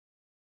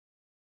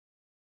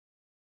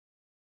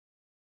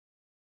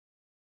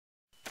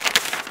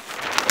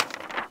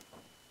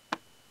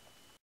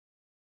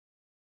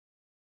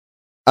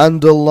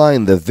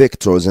Underline the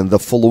vectors in the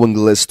following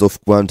list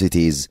of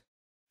quantities: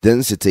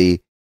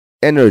 density,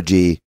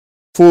 energy,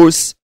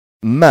 force,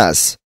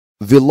 mass,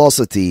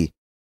 velocity,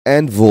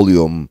 and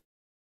volume.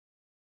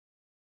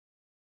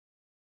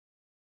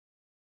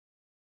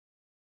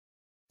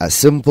 A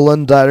simple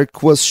and direct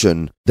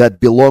question that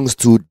belongs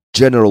to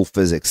general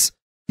physics.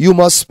 You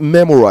must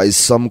memorize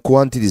some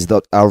quantities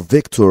that are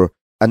vector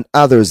and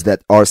others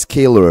that are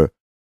scalar.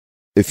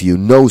 If you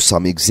know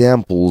some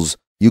examples,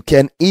 you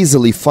can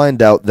easily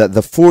find out that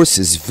the force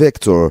is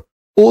vector,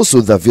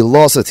 also the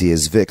velocity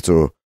is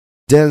vector,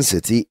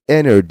 density,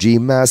 energy,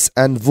 mass,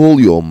 and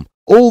volume,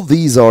 all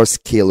these are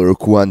scalar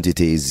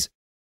quantities.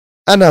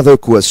 Another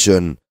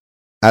question.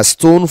 A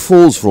stone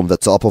falls from the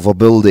top of a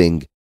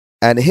building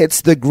and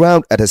hits the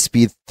ground at a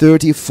speed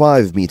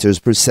 35 meters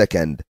per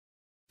second.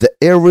 The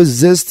air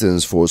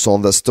resistance force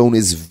on the stone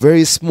is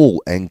very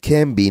small and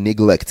can be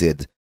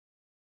neglected.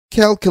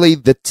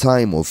 Calculate the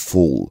time of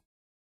fall.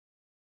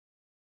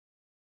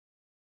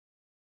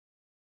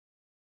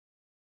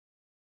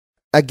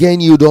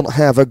 Again, you don't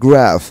have a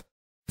graph.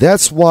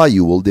 That's why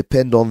you will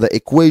depend on the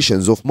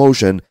equations of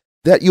motion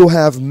that you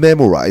have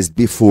memorized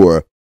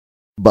before.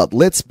 But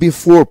let's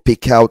before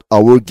pick out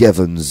our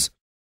givens.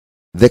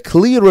 The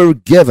clearer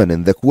given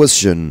in the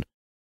question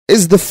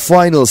is the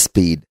final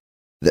speed,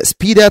 the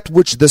speed at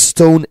which the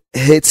stone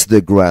hits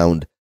the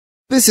ground.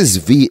 This is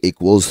v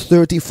equals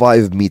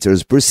 35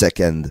 meters per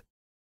second.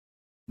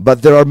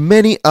 But there are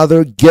many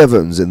other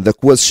givens in the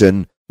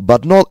question,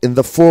 but not in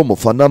the form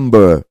of a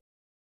number.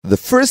 The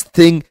first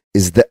thing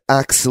is the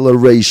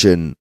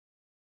acceleration.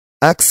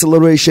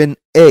 Acceleration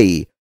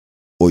A,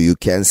 or you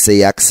can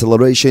say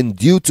acceleration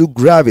due to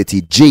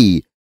gravity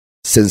G,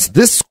 since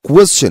this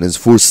question is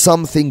for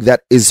something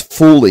that is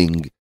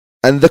falling,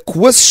 and the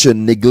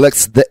question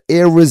neglects the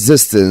air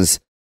resistance,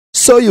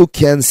 so you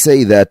can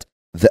say that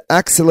the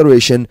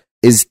acceleration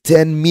is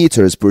 10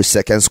 meters per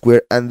second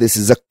square, and this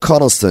is a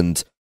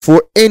constant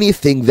for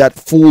anything that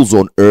falls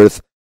on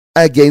Earth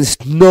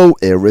against no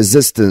air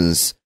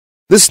resistance.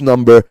 This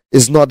number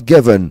is not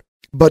given,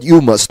 but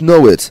you must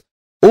know it.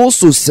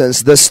 Also,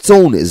 since the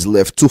stone is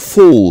left to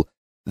fall,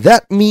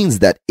 that means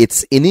that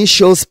its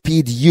initial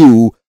speed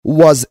u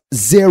was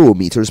 0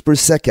 meters per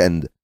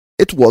second.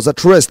 It was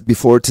at rest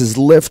before it is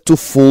left to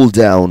fall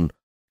down.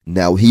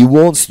 Now he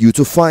wants you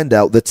to find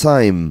out the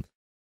time.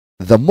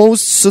 The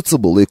most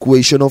suitable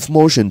equation of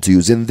motion to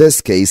use in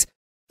this case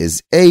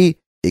is A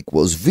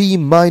equals v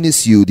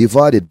minus u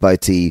divided by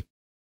t.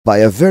 By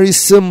a very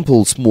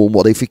simple small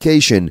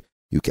modification,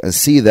 you can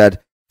see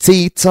that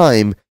t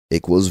time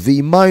equals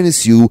v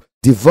minus u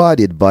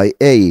divided by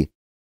a.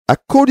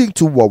 According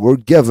to our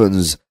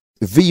givens,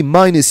 v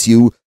minus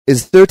u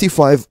is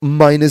 35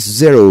 minus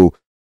 0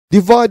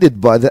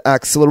 divided by the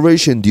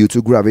acceleration due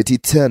to gravity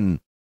 10.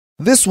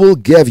 This will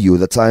give you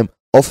the time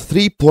of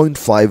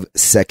 3.5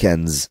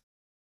 seconds.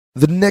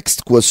 The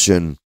next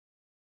question.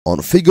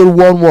 On figure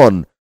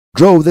 1.1,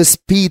 draw the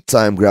speed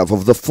time graph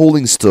of the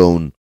falling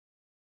stone.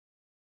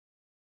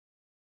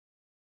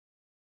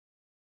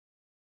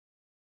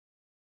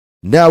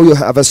 Now you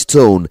have a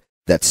stone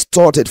that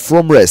started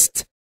from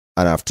rest,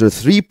 and after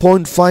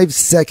 3.5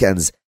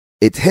 seconds,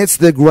 it hits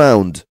the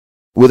ground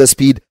with a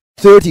speed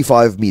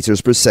 35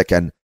 meters per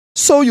second.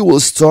 So you will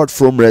start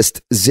from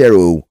rest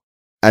 0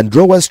 and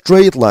draw a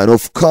straight line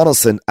of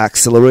constant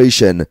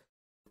acceleration.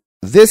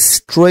 This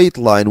straight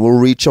line will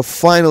reach a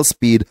final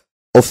speed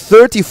of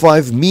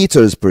 35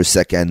 meters per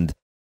second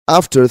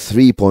after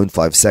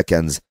 3.5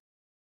 seconds.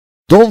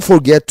 Don't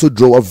forget to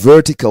draw a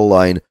vertical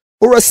line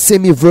or a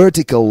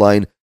semi-vertical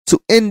line to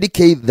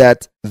indicate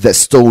that the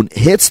stone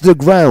hits the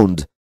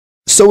ground,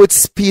 so its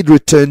speed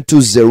returned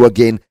to 0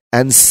 again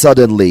and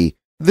suddenly.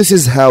 This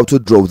is how to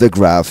draw the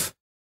graph.